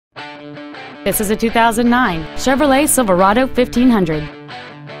This is a 2009 Chevrolet Silverado 1500.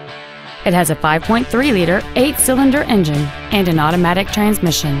 It has a 5.3-liter, 8-cylinder engine and an automatic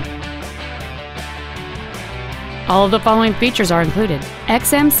transmission. All of the following features are included: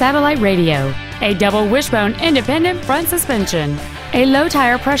 XM satellite radio, a double wishbone independent front suspension, a low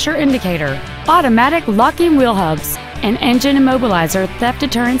tire pressure indicator, automatic locking wheel hubs, an engine immobilizer theft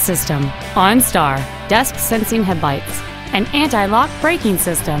deterrent system, OnStar, dusk sensing headlights, an anti-lock braking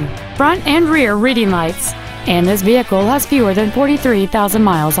system, front and rear reading lights, and this vehicle has fewer than 43,000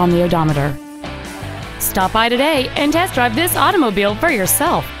 miles on the odometer. Stop by today and test drive this automobile for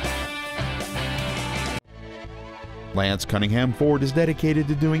yourself. Lance Cunningham Ford is dedicated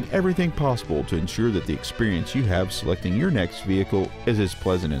to doing everything possible to ensure that the experience you have selecting your next vehicle is as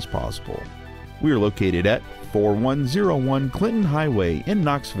pleasant as possible. We are located at 4101 Clinton Highway in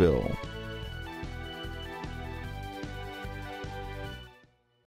Knoxville.